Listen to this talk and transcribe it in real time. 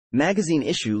Magazine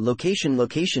issue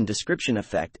location description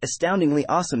effect astoundingly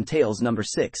awesome tales number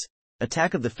 6.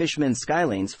 Attack of the Fishman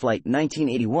Skylanes Flight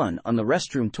 1981 on the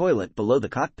restroom toilet below the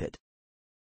cockpit.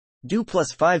 Do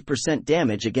plus 5%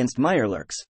 damage against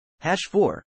Mirelurks.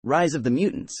 #4. Rise of the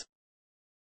Mutants.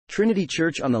 Trinity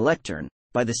Church on the lectern,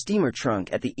 by the steamer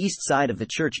trunk at the east side of the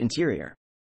church interior.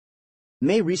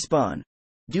 May respawn.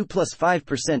 Do plus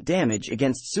 5% damage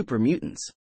against super mutants.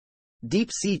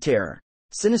 Deep Sea Terror.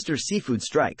 Sinister seafood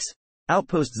strikes.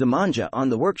 Outpost Zamanja on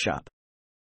the workshop.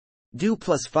 Do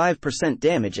plus 5%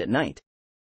 damage at night.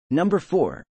 Number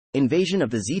 4. Invasion of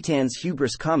the Zetans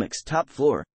Hubris Comics top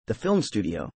floor, the film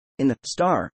studio, in the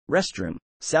Star restroom,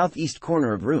 southeast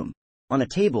corner of room, on a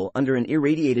table under an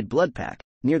irradiated blood pack,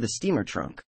 near the steamer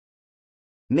trunk.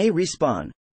 May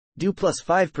respawn. Do plus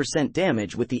 5%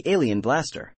 damage with the alien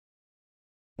blaster.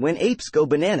 When apes go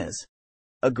bananas.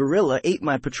 A gorilla ate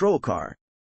my patrol car.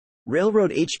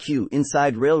 Railroad HQ.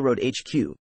 Inside Railroad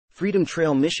HQ, Freedom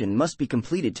Trail mission must be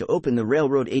completed to open the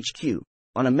Railroad HQ,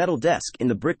 on a metal desk in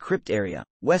the brick crypt area,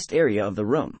 west area of the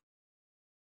room.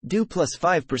 Do plus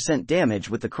 5% damage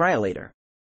with the cryolator.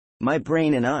 My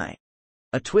Brain and I.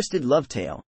 A Twisted Love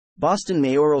Tale. Boston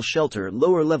Mayoral Shelter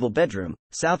lower level bedroom,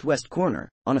 southwest corner,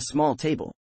 on a small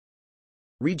table.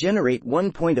 Regenerate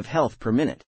 1 point of health per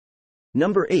minute.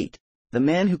 Number 8. The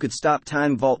Man Who Could Stop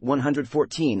Time Vault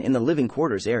 114 in the living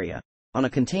quarters area, on a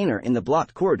container in the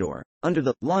blocked corridor, under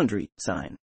the laundry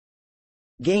sign.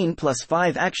 Gain plus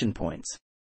 5 action points.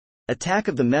 Attack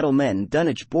of the Metal Men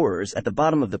Dunnage Borers at the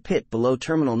bottom of the pit below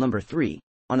terminal number 3,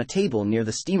 on a table near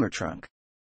the steamer trunk.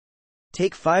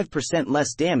 Take 5%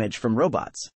 less damage from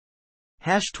robots.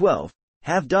 #12.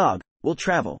 Have dog, will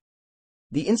travel.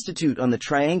 The Institute on the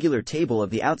triangular table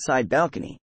of the outside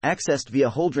balcony, accessed via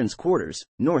Holdren's quarters,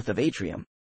 north of atrium.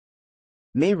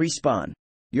 May respawn.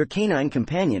 Your canine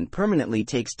companion permanently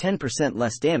takes 10%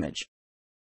 less damage.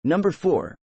 Number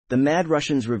 4. The Mad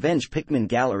Russian's Revenge Pikmin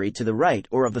Gallery to the right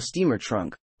or of the steamer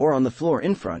trunk, or on the floor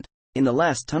in front, in the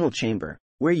last tunnel chamber,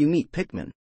 where you meet Pikmin.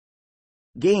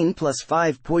 Gain plus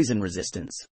 5 poison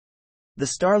resistance. The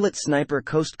Starlit Sniper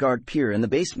Coast Guard Pier in the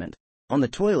basement, on the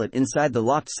toilet inside the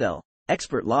locked cell,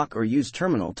 expert lock or use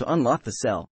terminal to unlock the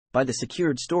cell, by the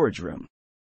secured storage room.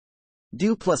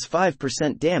 Do plus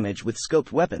 5% damage with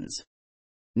scoped weapons.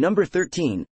 Number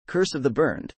 13, Curse of the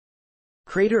Burned.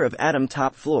 Crater of Atom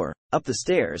top floor, up the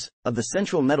stairs, of the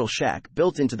central metal shack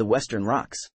built into the western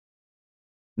rocks.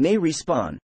 May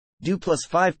respawn. Do plus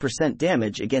 5%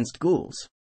 damage against ghouls.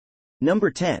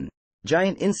 Number 10,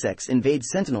 Giant Insects Invade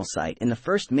Sentinel Site in the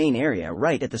first main area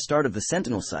right at the start of the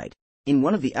Sentinel Site, in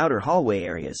one of the outer hallway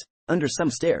areas, under some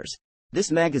stairs.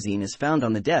 This magazine is found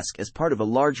on the desk as part of a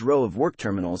large row of work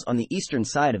terminals on the eastern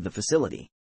side of the facility.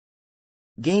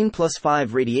 Gain plus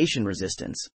 5 radiation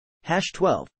resistance.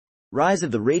 #12. Rise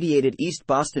of the Radiated East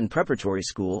Boston Preparatory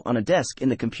School on a desk in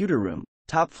the computer room,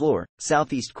 top floor,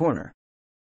 southeast corner.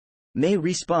 May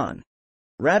respawn.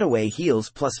 Radaway heals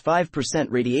plus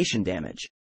 5% radiation damage.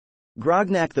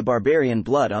 Grognak the Barbarian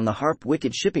Blood on the Harp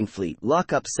Wicked Shipping Fleet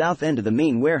lock up south end of the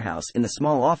main warehouse in the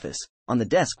small office, on the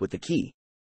desk with the key.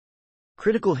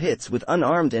 Critical hits with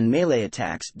unarmed and melee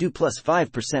attacks do plus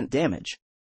 5% damage.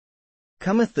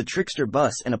 Cometh the Trickster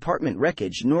bus and apartment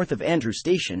wreckage north of Andrew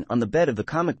Station on the bed of the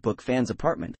comic book fan's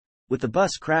apartment, with the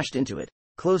bus crashed into it,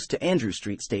 close to Andrew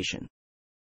Street Station.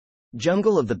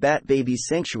 Jungle of the Bat Babies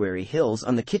Sanctuary Hills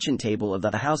on the kitchen table of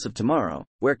the House of Tomorrow,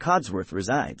 where Codsworth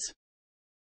resides.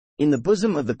 In the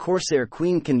bosom of the Corsair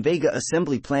Queen Convega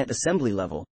Assembly Plant assembly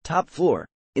level, top floor,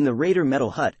 in the Raider metal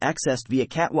hut accessed via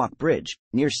catwalk bridge,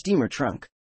 near steamer trunk.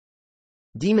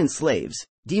 Demon Slaves,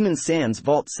 Demon Sands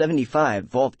Vault 75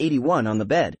 Vault 81 on the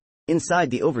bed, inside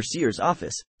the Overseer's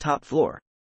office, top floor.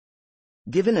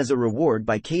 Given as a reward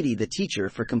by Katie the teacher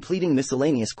for completing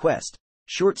miscellaneous quest,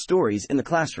 short stories in the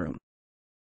classroom.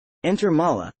 Enter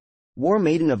Mala, War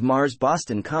Maiden of Mars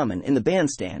Boston Common in the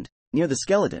bandstand, near the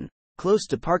skeleton, close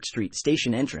to Park Street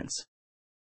Station entrance.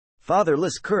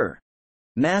 Fatherless Cur.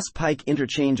 Mass Pike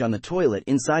interchange on the toilet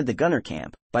inside the gunner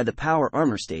camp, by the Power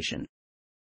Armor Station.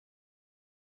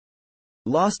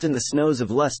 Lost in the Snows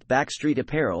of Lust Backstreet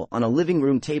Apparel on a living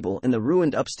room table in the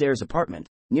ruined upstairs apartment,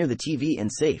 near the TV and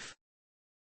safe.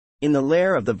 In the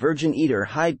lair of the Virgin Eater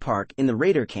Hyde Park in the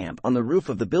Raider camp on the roof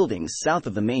of the buildings south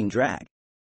of the main drag.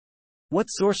 What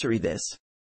sorcery this?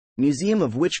 Museum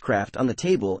of Witchcraft on the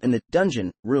table in the dungeon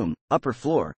room, upper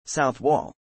floor, south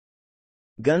wall.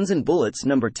 Guns and Bullets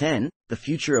number 10, The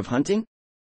Future of Hunting?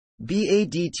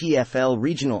 BADTFL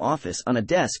Regional Office on a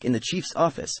desk in the Chief's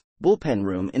office, bullpen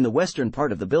room in the western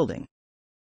part of the building.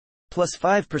 Plus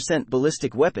 5%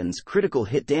 ballistic weapons critical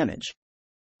hit damage.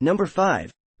 Number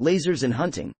 5, Lasers and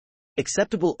Hunting.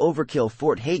 Acceptable overkill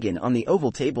Fort Hagen on the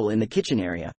oval table in the kitchen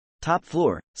area, top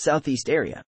floor, southeast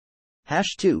area.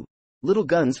 #2. Little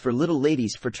guns for little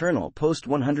ladies fraternal post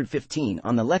 115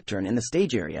 on the lectern in the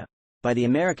stage area, by the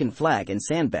American flag and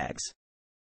sandbags.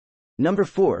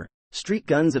 4. Street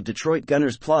guns of Detroit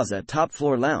Gunners Plaza top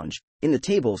floor lounge, in the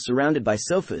table surrounded by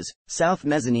sofas, south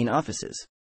mezzanine offices.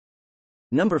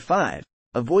 5.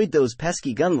 Avoid those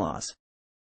pesky gun laws.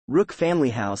 Rook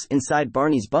family house inside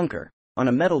Barney's bunker, on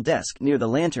a metal desk near the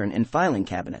lantern and filing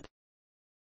cabinet.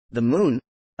 The moon,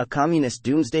 a communist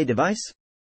doomsday device?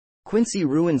 Quincy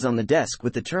ruins on the desk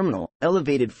with the terminal,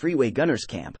 elevated freeway gunners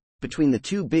camp, between the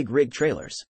two big rig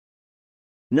trailers.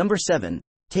 7.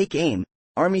 Take aim,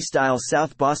 Army-style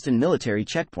South Boston military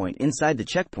checkpoint inside the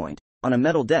checkpoint, on a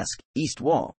metal desk, east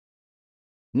wall.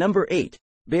 8.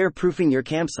 Bear-proofing your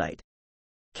campsite.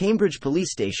 Cambridge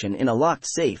Police Station in a locked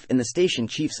safe in the station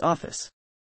chief's office.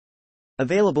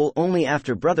 Available only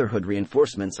after Brotherhood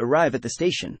reinforcements arrive at the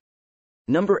station.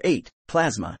 8.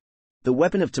 Plasma. The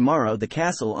weapon of tomorrow, the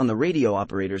castle on the radio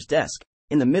operator's desk,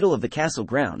 in the middle of the castle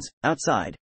grounds,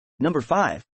 outside.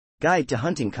 5. Guide to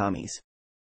hunting commies.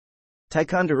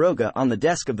 Ticonderoga on the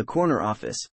desk of the corner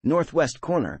office, northwest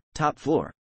corner, top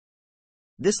floor.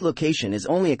 This location is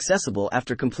only accessible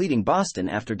after completing Boston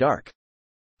After Dark.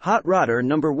 Hot Rodder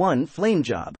 1 Flame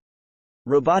Job.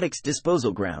 Robotics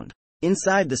disposal ground.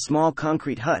 Inside the small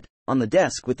concrete hut, on the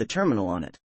desk with the terminal on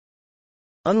it.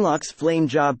 Unlocks flame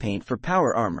job paint for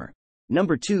power armor.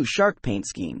 2 Shark paint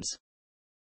schemes.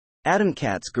 Adam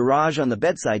Cat's garage on the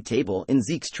bedside table in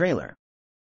Zeke's trailer.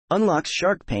 Unlocks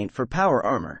shark paint for power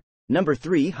armor.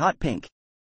 3 Hot pink.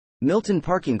 Milton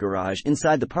parking garage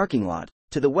inside the parking lot,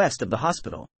 to the west of the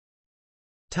hospital.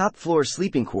 Top floor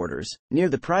sleeping quarters, near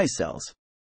the prize cells.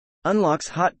 Unlocks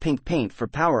hot pink paint for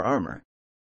power armor.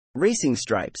 Racing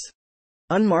stripes.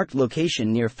 Unmarked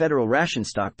location near federal ration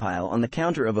stockpile on the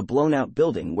counter of a blown-out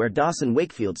building where Dawson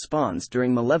Wakefield spawns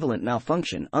during malevolent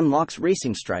malfunction. Unlocks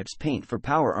racing stripes paint for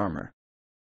power armor.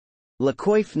 La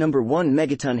Coiffe 1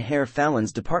 Megaton Hair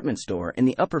Fallon's department store in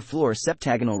the upper floor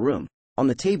septagonal room, on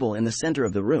the table in the center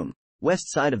of the room,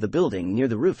 west side of the building near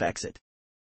the roof exit.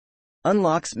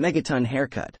 Unlocks Megaton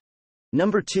Haircut.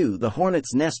 2 The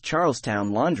Hornet's Nest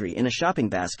Charlestown laundry in a shopping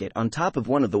basket on top of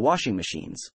one of the washing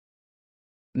machines.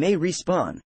 May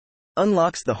respawn.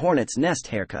 Unlocks the Hornet's Nest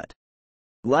haircut.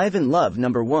 Live in Love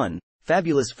 1,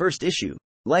 Fabulous first issue,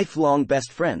 Lifelong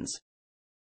best friends.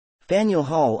 Faneuil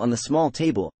Hall on the small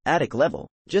table, attic level,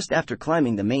 just after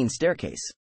climbing the main staircase.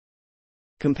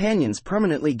 Companions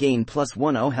permanently gain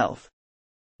 +10 health.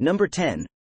 10.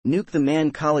 Nuke the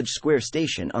Man College Square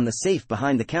station on the safe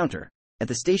behind the counter, at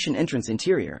the station entrance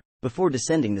interior, before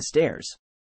descending the stairs.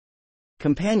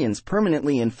 Companions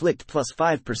permanently inflict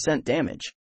 +5%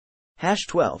 damage.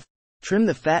 #12. Trim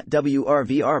the fat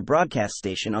WRVR broadcast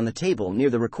station on the table near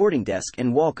the recording desk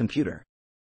and wall computer.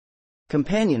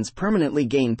 Companions permanently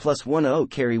gain +10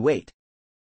 carry weight.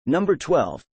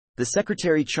 12. The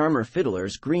Secretary Charmer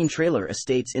Fiddler's green trailer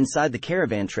estates inside the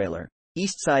caravan trailer,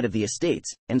 east side of the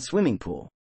estates, and swimming pool.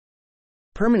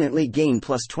 Permanently gain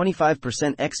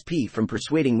 +25% XP from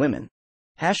persuading women.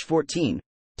 #14.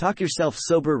 Talk yourself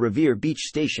sober Revere Beach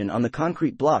Station on the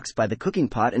concrete blocks by the cooking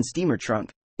pot and steamer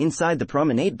trunk, inside the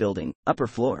promenade building, upper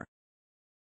floor.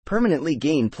 Permanently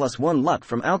gain +1 luck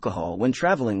from alcohol when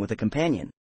traveling with a companion.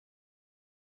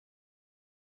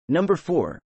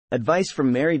 4. Advice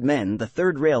from married men. The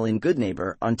third rail in Good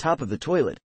Neighbor on top of the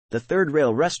toilet, the third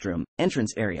rail restroom,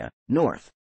 entrance area, north.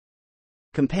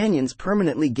 Companions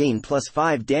permanently gain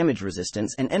 +5 damage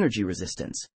resistance and energy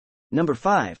resistance.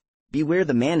 5. Beware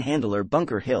the manhandler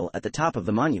Bunker Hill at the top of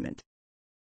the monument.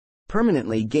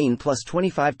 Permanently gain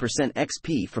 +25%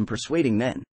 XP from persuading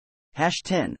men.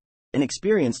 #10. An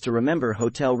experience to remember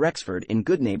Hotel Rexford in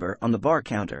Good Neighbor on the bar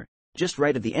counter, just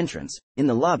right at the entrance, in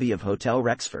the lobby of Hotel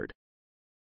Rexford.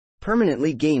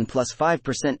 Permanently gain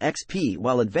 +5% XP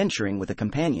while adventuring with a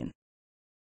companion.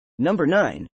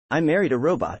 9. I Married a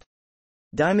Robot.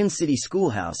 Diamond City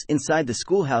Schoolhouse inside the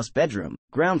schoolhouse bedroom,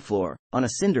 ground floor, on a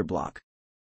cinder block.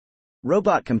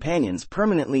 Robot companions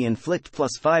permanently inflict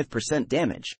 +5%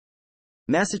 damage.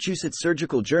 Massachusetts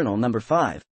Surgical Journal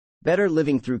 5. Better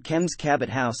Living Through Chem's Cabot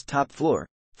House top floor,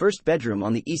 first bedroom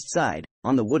on the east side,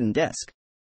 on the wooden desk.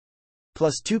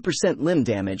 +2% limb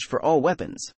damage for all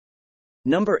weapons.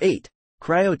 8.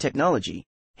 Cryotechnology,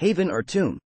 Haven or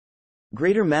Tomb.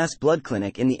 Greater Mass Blood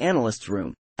Clinic in the analyst's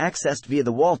room, accessed via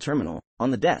the wall terminal,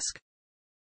 on the desk.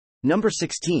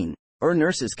 16.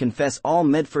 Nurses confess all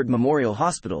Medford Memorial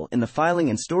Hospital in the filing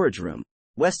and storage room,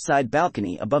 west side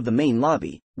balcony above the main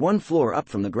lobby, one floor up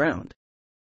from the ground.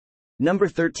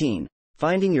 13.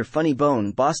 Finding your funny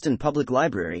bone, Boston Public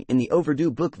Library in the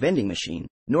overdue book vending machine,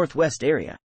 Northwest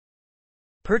area.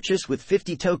 Purchase with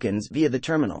 50 tokens via the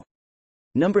terminal.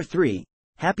 Number 3.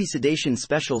 Happy Sedation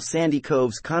Special, Sandy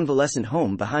Cove's convalescent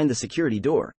home behind the security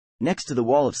door, next to the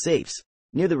wall of safes,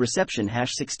 near the reception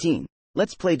 #16.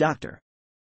 Let's play doctor.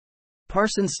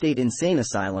 Parsons State Insane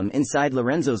Asylum inside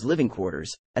Lorenzo's living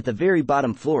quarters, at the very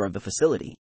bottom floor of the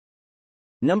facility.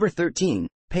 Number 13.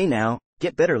 Pay now,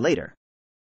 get better later.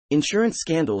 Insurance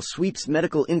scandal sweeps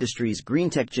medical industry's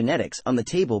GreenTech Genetics on the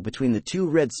table between the 2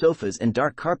 red sofas and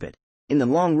dark carpet, in the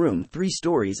long room 3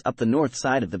 stories up the north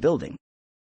side of the building.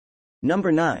 Number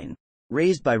 9.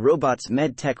 Raised by robots,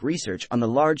 med tech research on the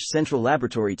large central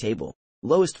laboratory table,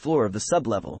 lowest floor of the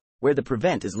sublevel, where the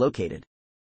prevent is located.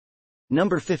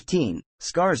 Number 15.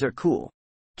 Scars are cool.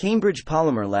 Cambridge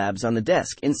Polymer Labs on the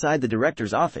desk inside the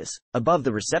director's office, above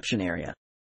the reception area.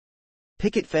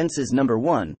 Picket fences. Number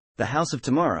 1. The House of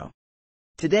Tomorrow.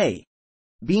 Today.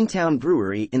 Beantown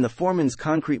Brewery in the foreman's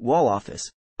concrete wall office,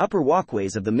 upper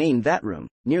walkways of the main vat room,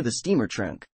 near the steamer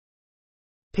trunk.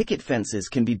 Picket fences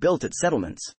can be built at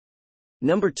settlements.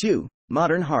 Number 2.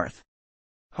 Modern Hearth.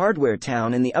 Hardware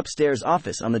Town in the upstairs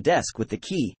office on the desk with the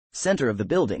key, center of the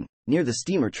building, near the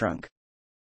steamer trunk.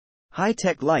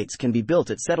 High-tech lights can be built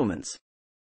at settlements.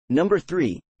 Number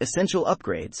 3. Essential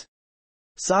upgrades.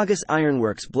 Saugus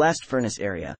Ironworks blast furnace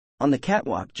area, on the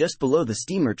catwalk just below the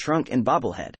steamer trunk and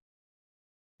bobblehead.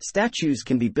 Statues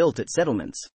can be built at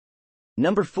settlements.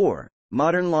 Number 4.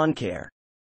 Modern lawn care.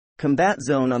 Combat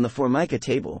zone on the Formica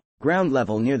table, ground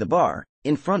level near the bar,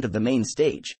 in front of the main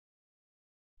stage.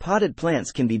 Potted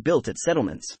plants can be built at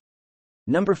settlements.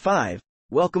 Number 5.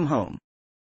 Welcome home.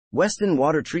 Weston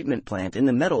water treatment plant in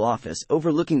the metal office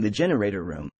overlooking the generator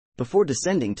room, before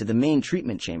descending to the main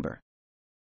treatment chamber.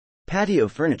 Patio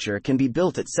furniture can be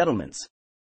built at settlements.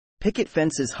 Picket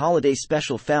fences. Holiday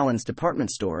special. Fallon's department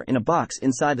store in a box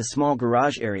inside the small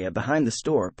garage area behind the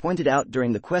store pointed out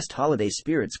during the Quest Holiday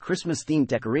Spirits. Christmas-themed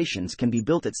decorations can be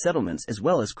built at settlements as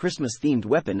well as Christmas-themed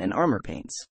weapon and armor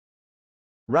paints.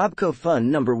 Robco Fun.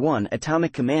 Number 1.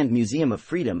 Atomic Command Museum of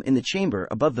Freedom in the chamber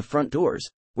above the front doors,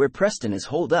 where Preston is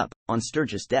holed up, on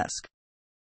Sturgis' desk.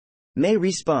 May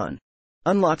Respawn.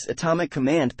 Unlocks Atomic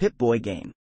Command Pip-Boy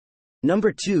game.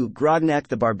 Number 2. Grognak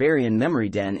the Barbarian Memory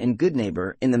Den in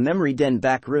Goodneighbor in the Memory Den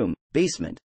back room,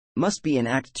 basement. Must be in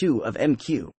Act 2 of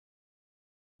MQ.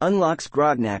 Unlocks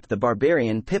Grognak the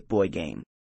Barbarian Pip-Boy game.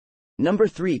 Number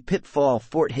 3. Pitfall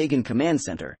Fort Hagen Command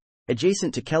Center,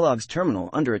 adjacent to Kellogg's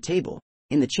terminal under a table,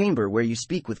 in the chamber where you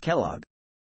speak with Kellogg.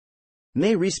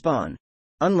 May Respawn.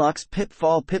 Unlocks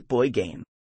Pitfall Pip-Boy game.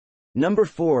 Number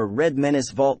 4. Red Menace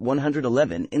Vault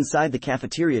 111 inside the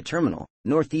cafeteria terminal,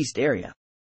 northeast area.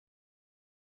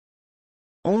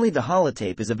 Only the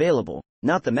holotape is available,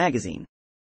 not the magazine.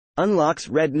 Unlocks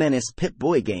Red Menace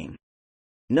Pip-Boy game.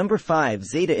 Number 5.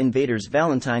 Zeta Invaders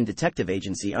Valentine Detective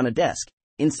Agency on a desk,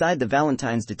 inside the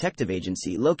Valentine's Detective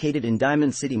Agency located in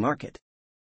Diamond City Market.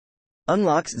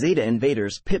 Unlocks Zeta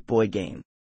Invaders Pip-Boy game.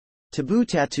 Taboo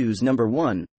Tattoos. Number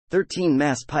 1. 13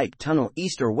 Mass Pike Tunnel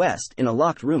east or west in a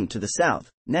locked room to the south,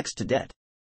 next to Det.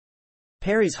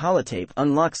 Perry's holotape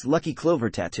unlocks Lucky Clover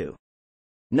Tattoo.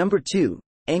 Number 2.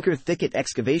 Anchor Thicket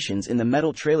Excavations in the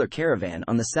metal trailer caravan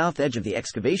on the south edge of the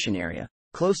excavation area,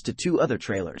 close to 2 other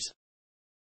trailers.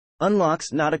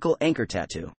 Unlocks Nautical Anchor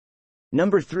Tattoo.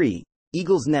 Number 3.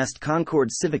 Eagle's Nest Concord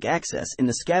Civic Access in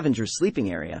the Scavenger's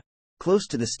sleeping area, close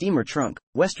to the steamer trunk,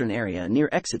 western area near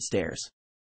exit stairs.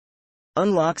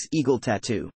 Unlocks Eagle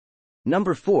Tattoo.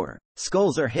 Number 4.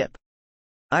 Skulls Are Hip.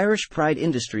 Irish Pride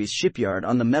Industries shipyard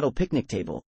on the metal picnic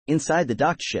table, inside the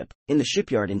docked ship, in the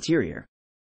shipyard interior.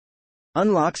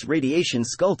 Unlocks Radiation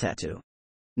Skull Tattoo.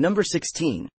 Number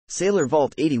 16. Sailor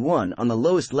Vault 81 on the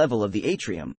lowest level of the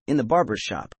atrium, in the barber's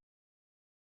shop.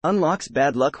 Unlocks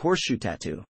Bad Luck Horseshoe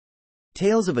Tattoo.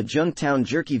 Tales of a Junktown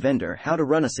jerky vendor. How to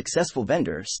run a successful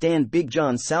vendor stand. Big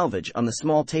John Salvage on the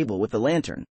small table with the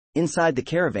lantern, inside the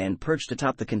caravan perched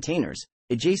atop the containers,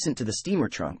 adjacent to the steamer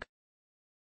trunk.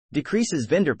 Decreases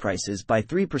vendor prices by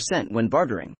 3% when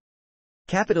bartering.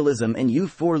 Capitalism and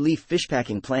U4 Leaf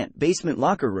Fishpacking Plant basement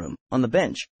locker room, on the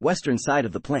bench, western side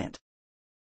of the plant.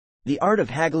 The Art of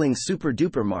Haggling Super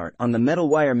Duper Mart on the metal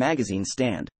wire magazine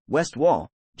stand, west wall,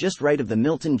 just right of the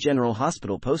Milton General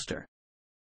Hospital poster.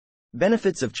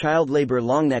 Benefits of child labor.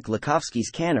 Longneck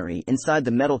Lakowski's Cannery inside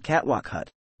the metal catwalk hut,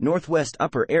 northwest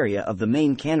upper area of the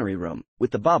main cannery room,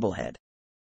 with the bobblehead.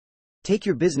 Take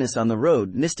your business on the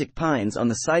road. Mystic Pines on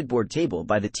the sideboard table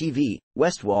by the TV,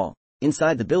 west wall,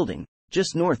 inside the building,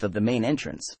 just north of the main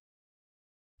entrance.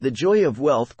 The Joy of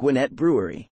Wealth Gwinnett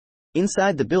Brewery.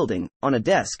 Inside the building, on a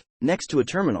desk, next to a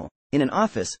terminal, In an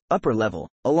office, upper level,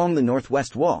 along the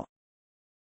northwest wall.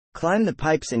 Climb the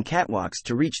pipes and catwalks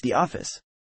to reach the office.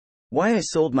 Why I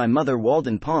sold my mother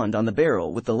Walden Pond on the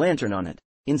barrel with the lantern on it,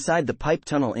 inside the pipe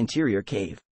tunnel interior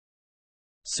cave.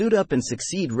 Suit up and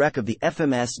succeed wreck of the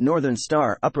FMS Northern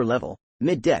Star upper level,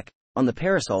 mid-deck, on the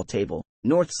parasol table,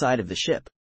 north side of the ship.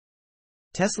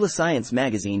 Tesla Science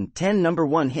Magazine 10 number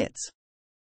 1 hits.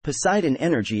 Poseidon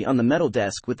Energy on the metal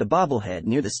desk with the bobblehead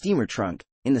near the steamer trunk,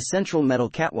 in the central metal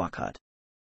catwalk hut.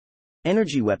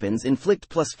 Energy weapons inflict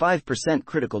plus 5%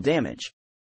 critical damage.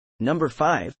 Number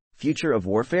 5, Future of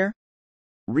Warfare?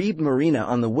 Reeb Marina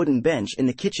on the wooden bench in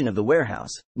the kitchen of the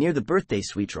warehouse, near the birthday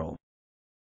sweet roll.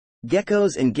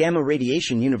 Geckos and Gamma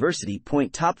Radiation University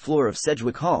Point top floor of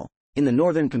Sedgwick Hall, in the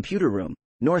northern computer room,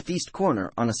 northeast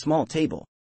corner on a small table.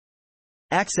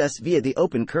 Access via the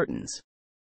open curtains.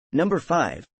 Number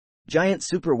 5. Giant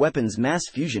super weapons mass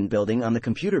fusion building on the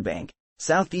computer bank,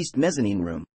 southeast mezzanine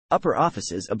room, upper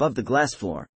offices above the glass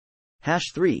floor.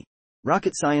 #3.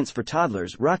 Rocket science for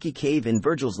toddlers rocky cave in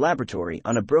Virgil's laboratory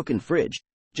on a broken fridge,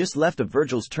 just left of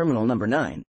Virgil's terminal number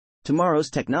 9. Tomorrow's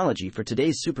technology for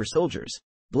today's super soldiers.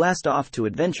 Blast off to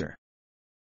adventure.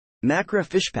 Macra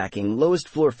fish packing lowest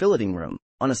floor filleting room,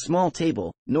 on a small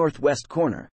table, northwest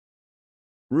corner.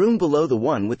 Room below the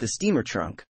one with the steamer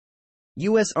trunk.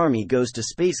 U.S. Army goes to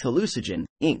space hallucinogen,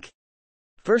 Inc.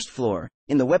 First floor,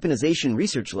 in the Weaponization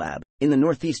Research Lab, in the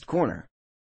northeast corner.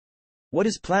 What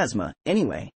is plasma,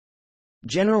 anyway?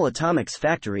 General Atomics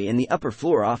factory in the upper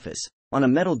floor office, on a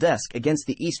metal desk against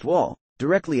the east wall,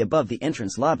 directly above the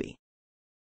entrance lobby.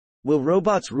 Will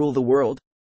robots rule the world?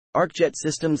 ArcJet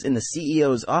Systems in the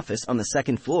CEO's office on the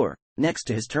second floor, next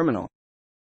to his terminal.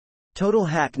 Total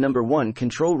Hack number 1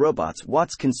 Control Robots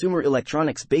Watts Consumer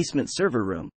Electronics Basement Server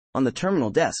Room, on the terminal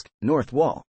desk, north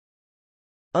wall.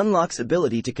 Unlocks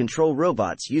ability to control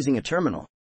robots using a terminal.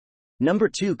 Number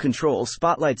 2 Control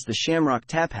spotlights the Shamrock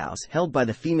Tap House held by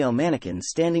the female mannequin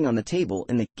standing on the table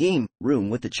in the game room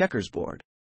with the checkers board.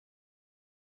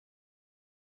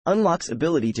 Unlocks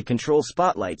ability to control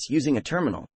spotlights using a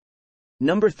terminal.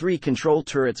 Number 3 Control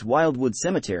turrets Wildwood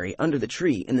Cemetery under the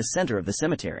tree in the center of the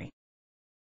cemetery.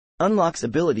 Unlocks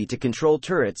ability to control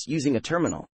turrets using a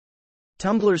terminal.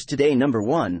 Tumblers today. Number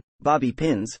 1, Bobby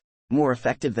pins, more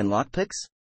effective than lockpicks?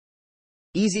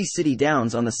 Easy City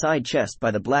Downs on the side chest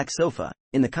by the black sofa,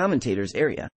 in the commentators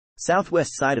area,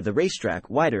 southwest side of the racetrack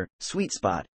wider, sweet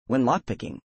spot, when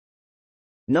lockpicking.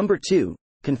 Number 2,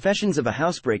 Confessions of a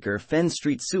Housebreaker Fenn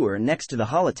Street sewer next to the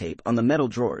holotape on the metal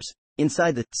drawers,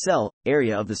 inside the cell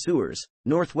area of the sewers,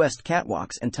 northwest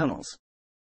catwalks and tunnels.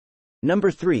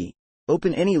 Number 3,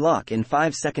 Open any lock in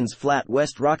 5 seconds flat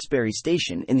West Roxbury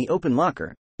Station in the open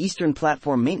locker, eastern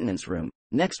platform maintenance room,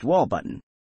 next wall button.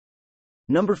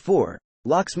 Number 4,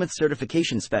 Locksmith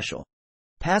Certification Special.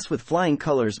 Pass with flying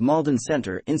colors Malden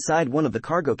Center inside one of the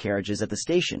cargo carriages at the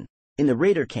station, in the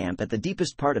Raider camp at the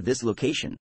deepest part of this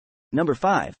location. Number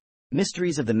 5,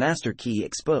 Mysteries of the Master Key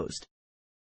exposed.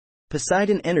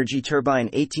 Poseidon Energy Turbine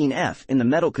 18F in the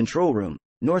metal control room,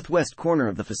 northwest corner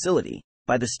of the facility,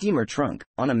 by the steamer trunk,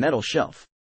 on a metal shelf.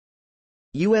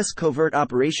 U.S. Covert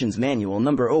Operations Manual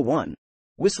number 01.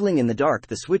 Whistling in the dark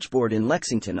the switchboard in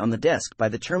Lexington on the desk by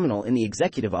the terminal in the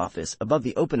executive office above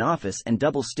the open office and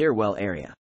double stairwell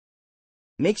area.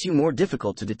 Makes you more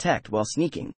difficult to detect while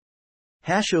sneaking.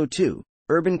 #02.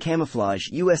 Urban Camouflage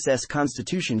USS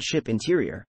Constitution ship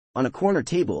interior, on a corner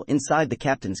table inside the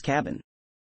captain's cabin.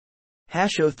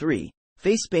 #03.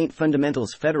 Face paint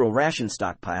fundamentals Federal ration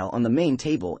stockpile on the main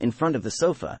table in front of the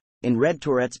sofa, in Red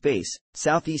Tourette's base,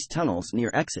 southeast tunnels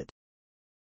near exit.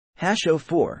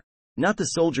 #04. Not the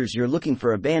soldiers you're looking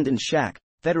for abandoned shack,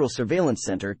 Federal Surveillance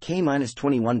Center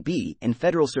K-21B and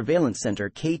Federal Surveillance Center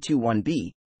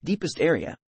K-21B, deepest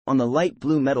area, on the light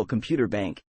blue metal computer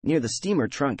bank, near the steamer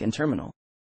trunk and terminal.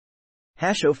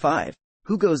 #05.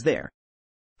 Who goes there?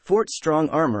 Fort Strong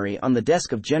Armory on the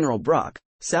desk of General Brock,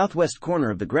 southwest corner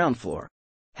of the ground floor.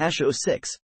 #06.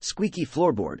 Squeaky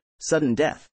floorboard, sudden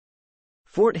death.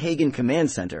 Fort Hagen Command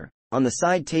Center, on the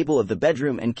side table of the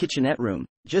bedroom and kitchenette room,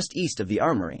 just east of the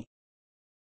armory.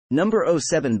 Number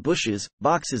 07 Bushes,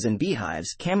 boxes and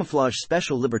beehives camouflage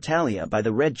Special Libertalia by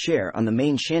the red chair on the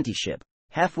main shanty ship,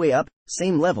 halfway up,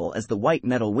 same level as the white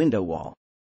metal window wall.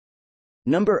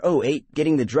 Number 08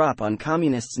 Getting the drop on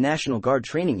Communists' National Guard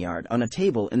training yard on a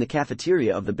table in the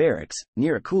cafeteria of the barracks,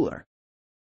 near a cooler.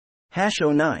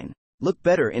 #09 Look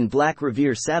better in black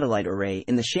Revere satellite array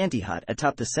in the shanty hut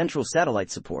atop the central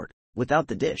satellite support, without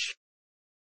the dish.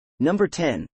 Number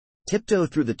 10 Tiptoe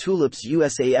through the tulips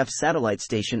USAF satellite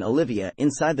station Olivia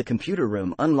inside the computer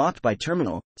room unlocked by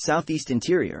terminal, southeast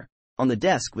interior, on the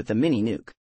desk with the mini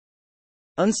nuke.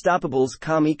 Unstoppables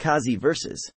Kamikaze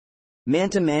vs.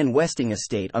 Manta Man Westing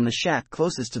Estate on the shack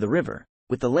closest to the river,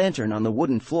 with the lantern on the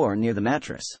wooden floor near the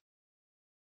mattress.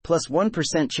 Plus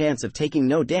 1% chance of taking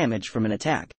no damage from an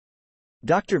attack.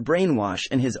 Dr. Brainwash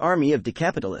and his army of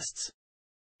decapitalists.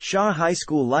 Shaw High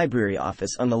School Library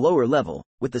Office on the lower level,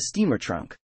 with the steamer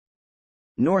trunk.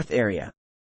 North area.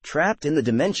 Trapped in the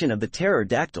dimension of the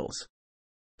pterodactyls.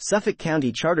 Suffolk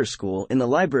County Charter School in the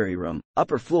library room,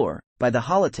 upper floor, by the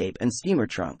holotape and steamer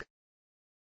trunk.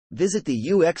 Visit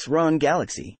the UX Ron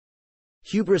Galaxy.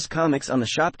 Hubris Comics on the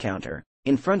shop counter,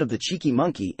 in front of the Cheeky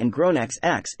Monkey and Gronax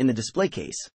Axe in the display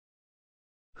case.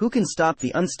 Who can stop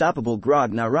the unstoppable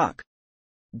Grog Narok?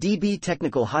 DB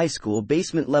Technical High School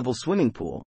basement level swimming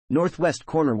pool, northwest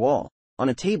corner wall, on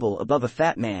a table above a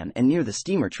fat man and near the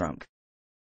steamer trunk.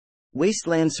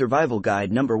 Wasteland Survival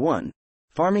Guide Number 1,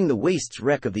 farming the wastes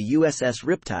wreck of the USS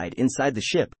Riptide inside the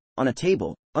ship, on a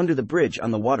table, under the bridge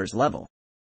on the water's level.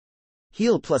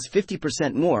 Heal plus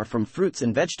 50% more from fruits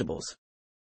and vegetables.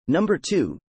 Number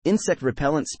 2, insect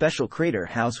repellent special crater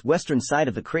house western side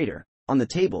of the crater, on the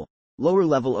table, lower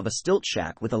level of a stilt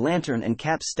shack with a lantern and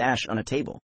cap stash on a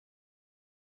table.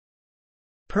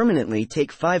 Permanently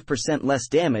take 5% less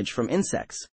damage from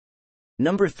insects.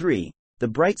 Number 3, the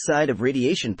bright side of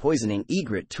radiation poisoning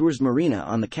egret tours marina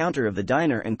on the counter of the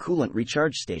diner and coolant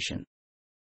recharge station.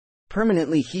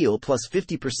 Permanently heal plus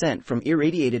 50% from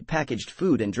irradiated packaged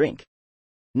food and drink.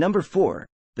 Number 4,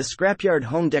 the Scrapyard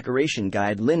Home Decoration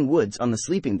Guide Lynn Woods on the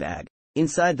sleeping bag,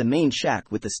 inside the main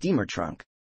shack with the steamer trunk.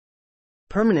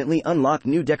 Permanently unlock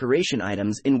new decoration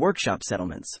items in workshop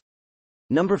settlements.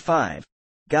 Number 5,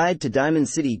 Guide to Diamond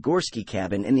City Gorski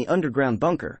Cabin in the underground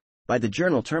bunker, by the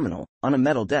journal terminal, on a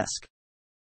metal desk.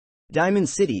 Diamond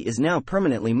City is now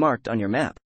permanently marked on your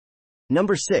map.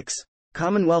 Number 6,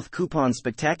 Commonwealth Coupon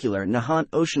Spectacular Nahant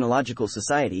Oceanological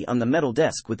Society on the metal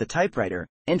desk with the typewriter,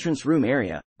 entrance room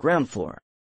area, ground floor.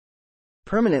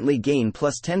 Permanently gain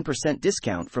plus 10%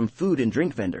 discount from food and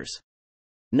drink vendors.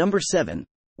 Number 7,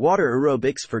 Water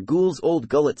Aerobics for Ghoul's Old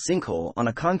Gullet Sinkhole on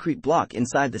a concrete block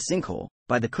inside the sinkhole,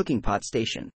 by the cooking pot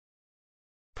station.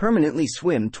 Permanently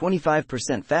swim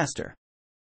 25% faster.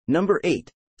 Number 8,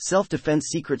 Self-Defense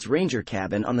Secrets Ranger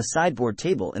Cabin on the sideboard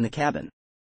table in the cabin.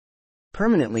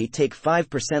 Permanently take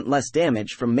 5% less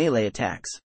damage from melee attacks.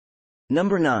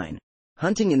 Number 9,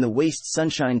 Hunting in the Waste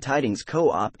Sunshine Tidings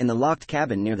Co-op in the locked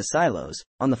cabin near the silos,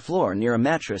 on the floor near a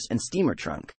mattress and steamer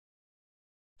trunk.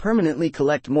 Permanently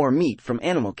collect more meat from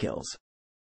animal kills.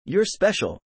 You're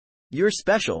special. You're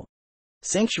special.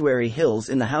 Sanctuary Hills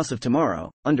in the House of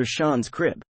Tomorrow, under Sean's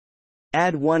crib.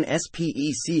 Add 1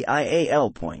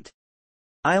 SPECIAL point.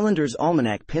 Islanders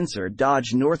Almanac Pincer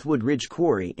Dodge Northwood Ridge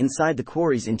Quarry inside the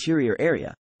quarry's interior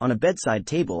area, on a bedside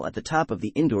table at the top of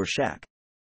the indoor shack.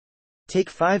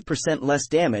 Take 5% less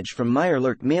damage from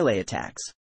Mirelurk melee attacks.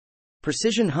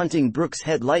 Precision Hunting Brooks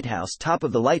Head Lighthouse top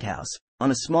of the lighthouse,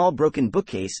 on a small broken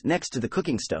bookcase next to the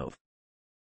cooking stove.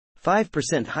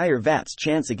 5% higher VATS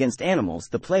chance against animals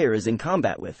the player is in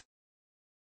combat with.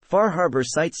 Far Harbor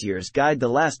Sightseers Guide the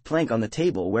last plank on the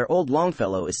table where Old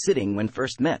Longfellow is sitting when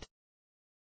first met.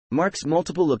 Marks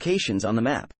multiple locations on the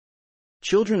map.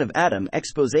 Children of Adam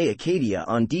expose Acadia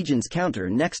on Dejan's counter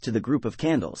next to the group of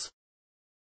candles.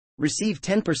 Receive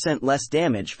 10% less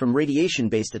damage from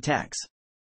radiation-based attacks.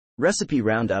 Recipe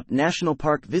Roundup National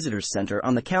Park Visitors Center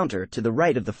on the counter to the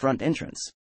right of the front entrance.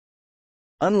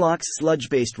 Unlocks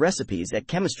sludge-based recipes at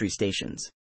chemistry stations.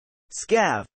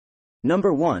 Scav.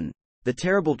 Number 1, The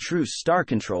Terrible Truce Star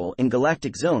Control in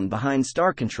Galactic Zone behind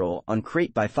Star Control on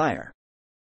Crate by Fire.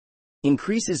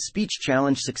 Increases speech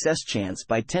challenge success chance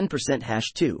by 10%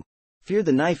 #2. Fear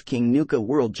the Knife King Nuka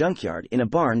World Junkyard in a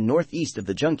barn northeast of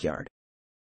the junkyard.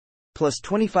 Plus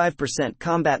 25%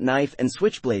 combat knife and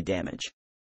switchblade damage.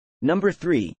 Number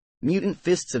 3, Mutant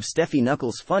Fists of Steffi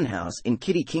Knuckles Funhouse in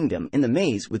Kitty Kingdom in the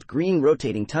maze with green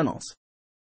rotating tunnels.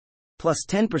 Plus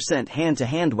 10%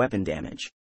 hand-to-hand weapon damage.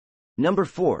 Number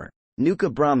 4,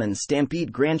 Nuka Brahman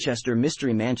Stampede Grantchester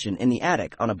Mystery Mansion in the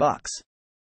attic on a box.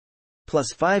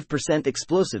 Plus 5%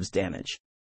 explosives damage.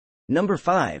 Number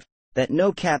 5, That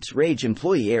No Caps Rage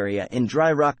Employee Area in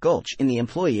Dry Rock Gulch in the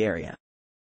employee area.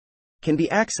 Can be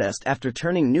accessed after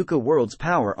turning Nuka World's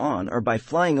power on or by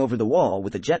flying over the wall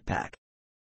with a jetpack.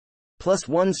 Plus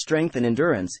 1 strength and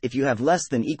endurance if you have less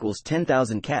than equals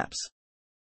 10,000 caps.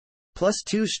 Plus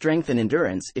 2 strength and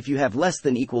endurance if you have less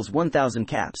than equals 1,000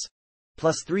 caps.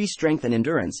 Plus 3 strength and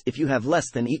endurance if you have less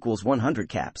than equals 100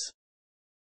 caps.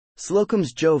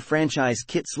 Slocum's Joe Franchise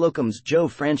Kit Slocum's Joe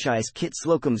Franchise Kit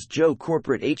Slocum's Joe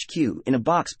Corporate HQ in a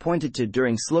box pointed to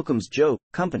during Slocum's Joe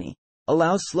Company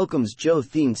allows Slocum's Joe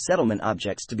themed settlement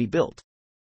objects to be built.